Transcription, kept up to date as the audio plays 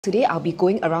Today, I'll be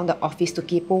going around the office to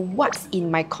Kaypoh what's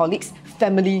in my colleagues'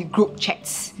 family group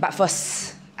chats. But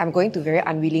first, I'm going to very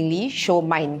unwillingly show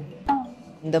mine.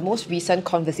 The most recent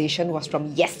conversation was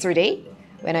from yesterday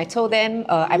when I told them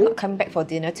I'm not coming back for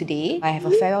dinner today. I have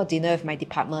a farewell dinner with my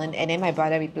department, and then my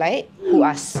brother replied, "Who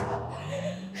asked?"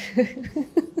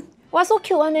 Wow, so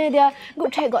cute one eh. Their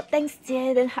group chat got thanks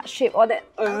Jie, then heart shape, all that.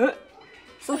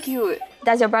 So cute.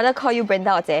 Does your brother call you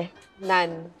Brenda or Jie?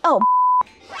 None. Oh,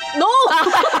 no!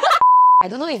 I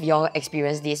don't know if y'all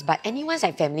experienced this, but anyone's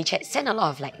like family chat send a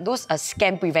lot of like those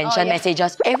scam prevention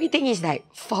messages. Everything is like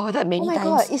forwarded many times.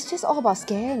 Oh my god, it's just all about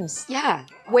scams. Yeah.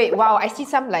 Wait, wow, I see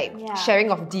some like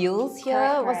sharing of deals here.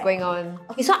 Correct, What's going on?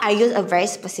 Okay, so I use a very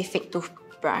specific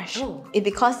toothbrush. It's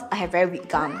because I have very weak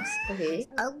gums. Okay.